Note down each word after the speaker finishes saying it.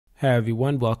Hey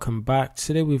everyone, welcome back.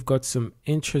 Today we've got some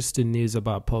interesting news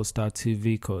about Polestar 2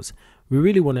 vehicles. We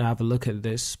really want to have a look at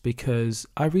this because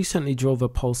I recently drove a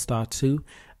Polestar 2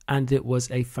 and it was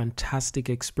a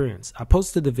fantastic experience. I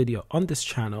posted a video on this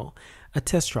channel, a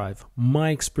test drive,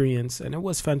 my experience, and it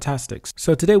was fantastic.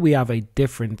 So today we have a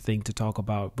different thing to talk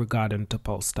about regarding the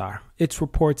Polestar. It's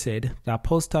reported that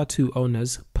Polestar 2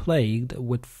 owners plagued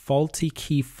with faulty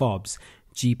key fobs,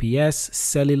 GPS,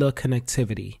 cellular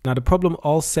connectivity. Now the problem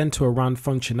all center around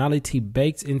functionality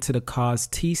baked into the car's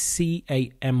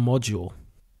TCAM module.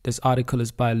 This article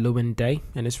is by Lewin Day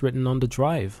and it's written on the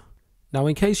drive. Now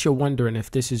in case you're wondering if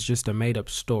this is just a made up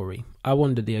story, I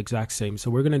wondered the exact same,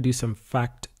 so we're going to do some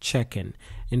fact checking.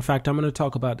 In fact, I'm going to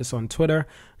talk about this on Twitter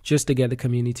just to get the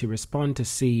community to respond to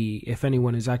see if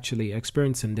anyone is actually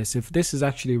experiencing this, if this is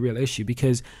actually a real issue,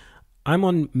 because I'm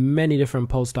on many different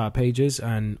Polestar pages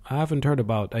and I haven't heard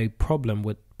about a problem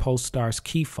with Polestar's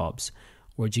key fobs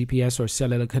or GPS or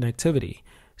cellular connectivity.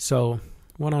 So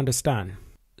I want to understand.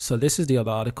 So this is the other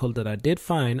article that I did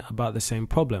find about the same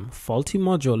problem. Faulty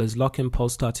module is locking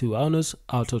Polestar 2 owners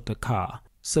out of the car.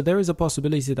 So there is a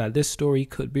possibility that this story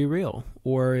could be real,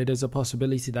 or it is a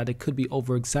possibility that it could be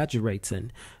over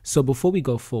exaggerating. So before we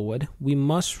go forward, we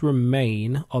must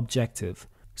remain objective.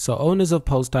 So owners of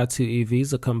Polestar 2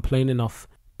 EVs are complaining of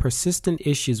persistent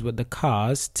issues with the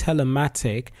car's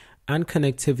Telematic and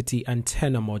connectivity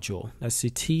antenna module. That's the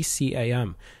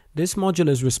TCAM. This module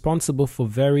is responsible for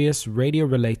various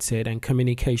radio-related and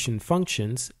communication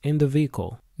functions in the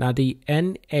vehicle. Now the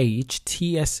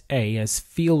NHTSA has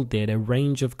fielded a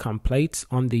range of complaints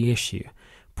on the issue.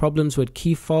 Problems with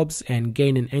key fobs and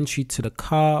gaining entry to the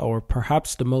car, or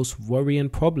perhaps the most worrying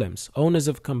problems. Owners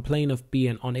have complained of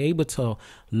being unable to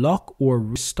lock or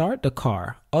restart the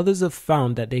car. Others have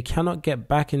found that they cannot get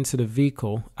back into the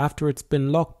vehicle after it's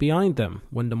been locked behind them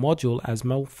when the module has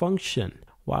malfunctioned.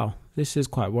 Wow, this is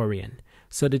quite worrying.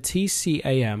 So the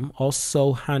TCAM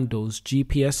also handles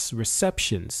GPS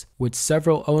receptions, which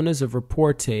several owners have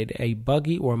reported a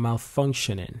buggy or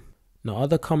malfunctioning. Now,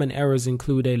 other common errors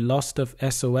include a loss of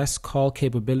SOS call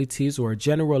capabilities or a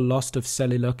general loss of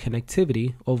cellular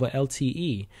connectivity over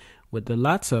LTE, with the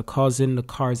latter causing the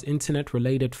car's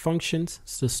internet-related functions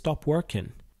to stop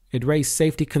working. It raised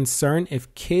safety concern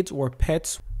if kids or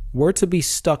pets were to be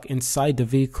stuck inside the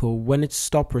vehicle when it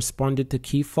stopped responding to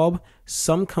key fob.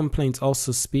 Some complaints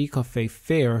also speak of a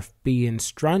fear of being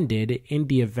stranded in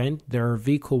the event their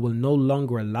vehicle will no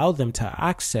longer allow them to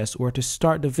access or to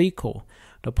start the vehicle.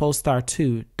 The Polestar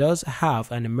 2 does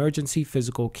have an emergency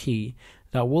physical key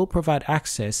that will provide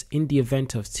access in the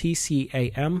event of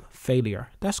TCAM failure.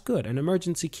 That's good. An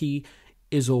emergency key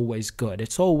is always good.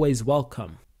 It's always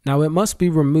welcome. Now it must be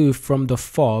removed from the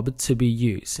fob to be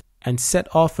used and set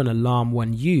off an alarm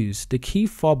when used. The key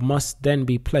fob must then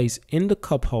be placed in the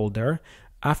cup holder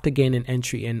after gaining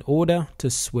entry in order to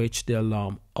switch the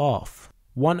alarm off.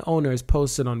 One owner has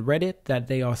posted on Reddit that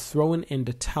they are throwing in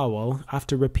the towel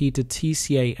after repeated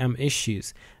TCAM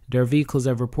issues. Their vehicles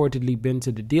have reportedly been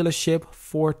to the dealership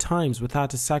 4 times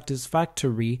without a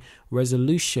satisfactory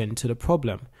resolution to the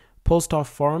problem. Polestar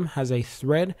Forum has a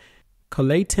thread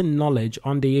collating knowledge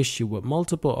on the issue, with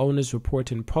multiple owners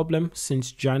reporting problems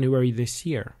since January this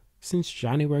year. Since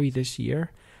January this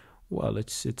year? Well,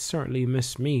 it's certainly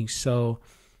missed me. So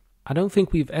I don't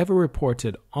think we've ever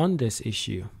reported on this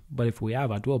issue, but if we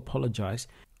have, I do apologize.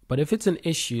 But if it's an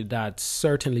issue that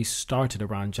certainly started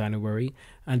around January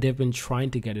and they've been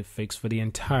trying to get it fixed for the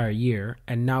entire year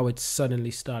and now it's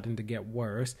suddenly starting to get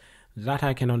worse, that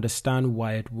I can understand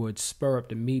why it would spur up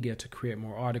the media to create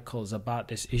more articles about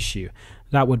this issue.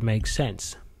 That would make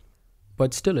sense.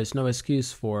 But still, it's no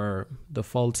excuse for the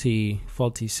faulty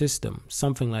system.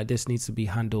 Something like this needs to be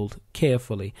handled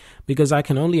carefully, because I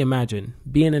can only imagine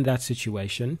being in that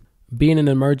situation, being in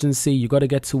an emergency, you got to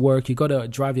get to work, you got to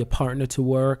drive your partner to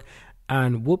work,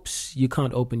 and whoops, you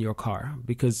can't open your car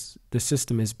because the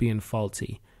system is being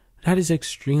faulty. That is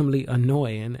extremely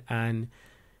annoying, and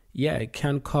yeah, it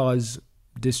can cause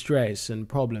distress and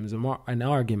problems and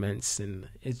arguments, and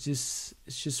it's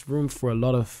just room for a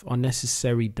lot of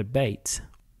unnecessary debate.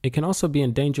 It can also be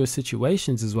in dangerous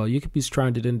situations as well. You could be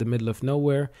stranded in the middle of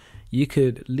nowhere. You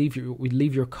could leave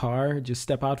your car, just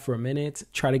step out for a minute,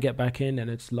 try to get back in,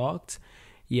 and it's locked.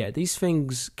 Yeah, these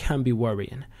things can be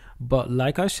worrying, but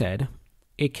like I said,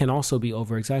 it can also be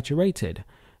over exaggerated.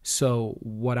 So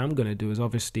what I'm going to do is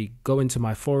obviously go into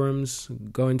my forums,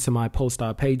 go into my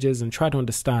Polestar pages and try to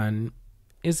understand,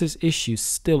 is this issue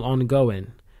still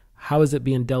ongoing? How is it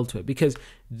being dealt with? Because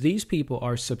these people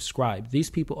are subscribed.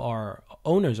 These people are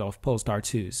owners of Polestar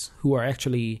 2s who are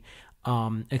actually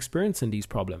experiencing these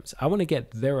problems. I want to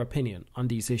get their opinion on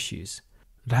these issues.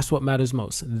 That's what matters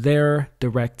most, their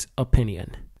direct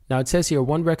opinion. Now it says here,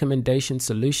 one recommendation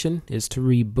solution is to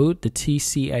reboot the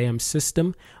TCAM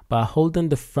system by holding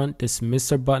the front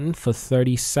dismisser button for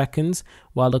 30 seconds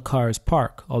while the car is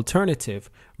parked. Alternative,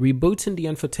 rebooting the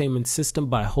infotainment system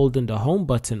by holding the home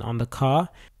button on the car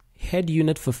head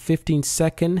unit for 15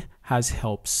 seconds has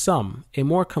helped some. A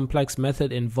more complex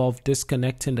method involved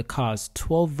disconnecting the car's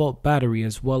 12-volt battery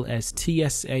as well as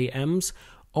TCAM's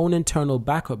own internal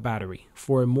backup battery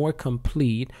for a more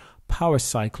complete power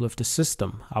cycle of the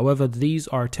system. However, these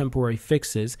are temporary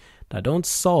fixes that don't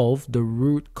solve the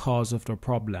root cause of the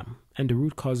problem, and the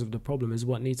root cause of the problem is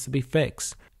what needs to be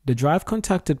fixed. The Drive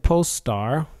contacted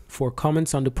Polestar for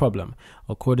comments on the problem.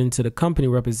 According to the company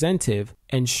representative,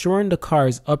 ensuring the car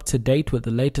is up to date with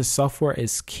the latest software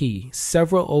is key.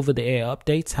 Several over-the-air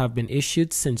updates have been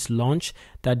issued since launch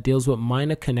that deals with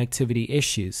minor connectivity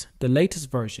issues. The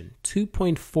latest version,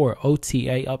 2.4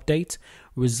 OTA update,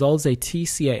 resolves a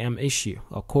TCAM issue,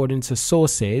 according to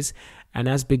sources, and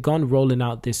has begun rolling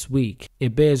out this week.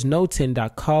 It bears noting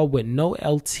that car with no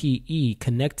LTE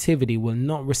connectivity will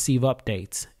not receive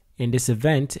updates. In this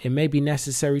event, it may be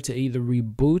necessary to either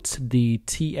reboot the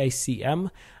TCAM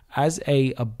as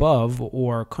above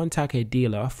or contact a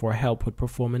dealer for help with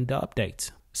performing the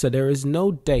update. So there is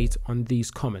no date on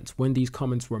these comments, when these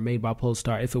comments were made by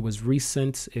Polestar, if it was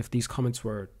recent, if these comments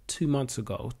were 2 months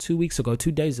ago, 2 weeks ago,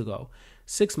 2 days ago,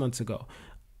 6 months ago.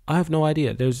 I have no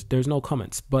idea. There's no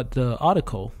comments. But the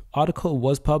article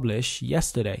was published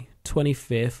yesterday,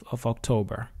 25th of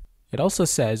October. It also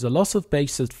says a loss of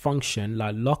basic function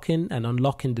like locking and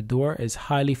unlocking the door is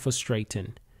highly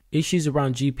frustrating. Issues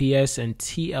around GPS and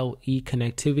TLE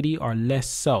connectivity are less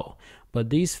so, but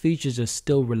these features are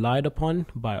still relied upon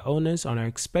by owners and are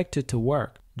expected to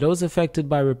work. Those affected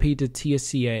by repeated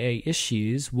TCAA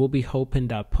issues will be hoping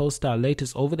that Polestar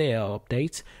latest over-the-air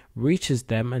update reaches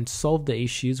them and solve the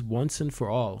issues once and for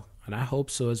all. And I hope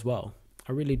so as well.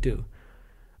 I really do.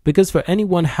 Because for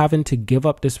anyone having to give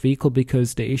up this vehicle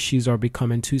because the issues are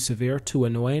becoming too severe, too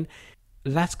annoying,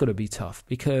 that's going to be tough.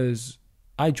 Because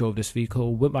I drove this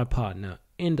vehicle with my partner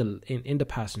in the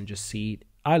passenger seat.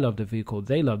 I love the vehicle,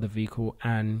 they love the vehicle,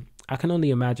 and I can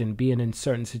only imagine being in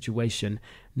certain situation,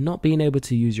 not being able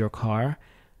to use your car,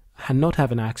 and not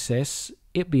having access,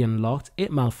 it being locked, it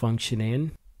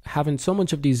malfunctioning, having so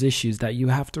much of these issues that you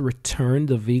have to return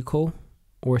the vehicle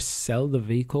or sell the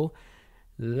vehicle.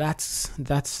 That's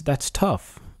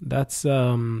tough. That's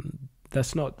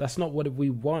not what we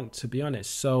want, to be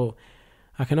honest. So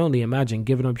I can only imagine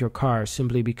giving up your car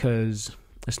simply because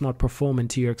it's not performing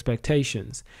to your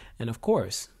expectations. And of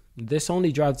course, this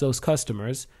only drives those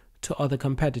customers to other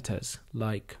competitors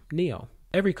like NIO.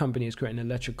 Every company is creating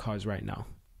electric cars right now.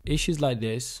 Issues like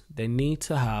this, they need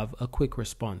to have a quick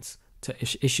response to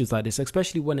issues like this,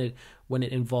 especially when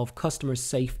it involves customer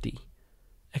safety.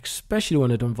 Especially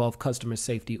when it involves customer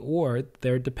safety or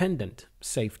their dependent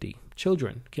safety.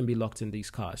 Children can be locked in these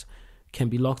cars, can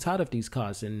be locked out of these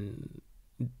cars in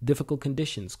difficult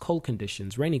conditions, cold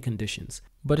conditions, rainy conditions.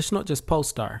 But it's not just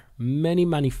Polestar. Many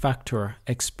manufacturers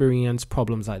experience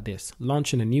problems like this.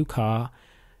 Launching a new car,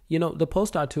 the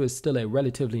Polestar 2 is still a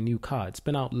relatively new car. It's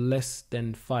been out less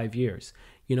than 5 years,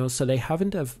 so they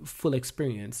haven't have full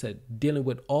experience at dealing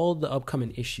with all the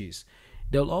upcoming issues.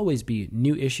 There'll always be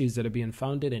new issues that are being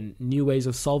founded and new ways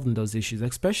of solving those issues,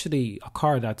 especially a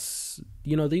car that's,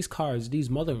 these cars, these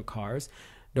modern cars,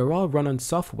 they're all run on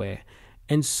software.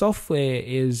 And software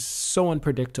is so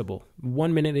unpredictable.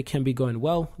 1 minute it can be going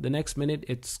well, the next minute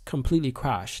it's completely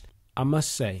crashed. I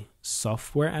must say,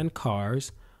 software and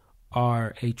cars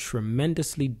are a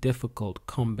tremendously difficult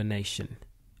combination.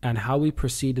 And how we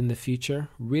proceed in the future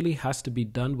really has to be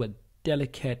done with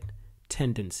delicate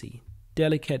tendency,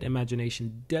 delicate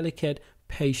imagination, delicate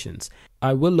patience.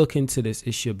 I will look into this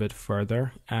issue a bit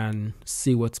further and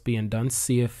see what's being done,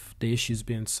 see if the issue's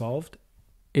being solved.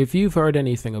 If you've heard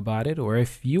anything about it, or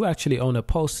if you actually own a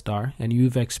Polestar and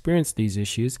you've experienced these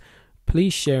issues,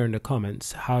 please share in the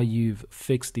comments how you've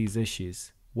fixed these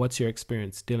issues. What's your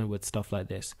experience dealing with stuff like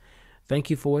this? Thank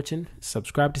you for watching.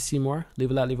 Subscribe to see more.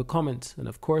 Leave a like, leave a comment. And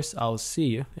of course, I'll see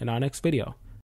you in our next video.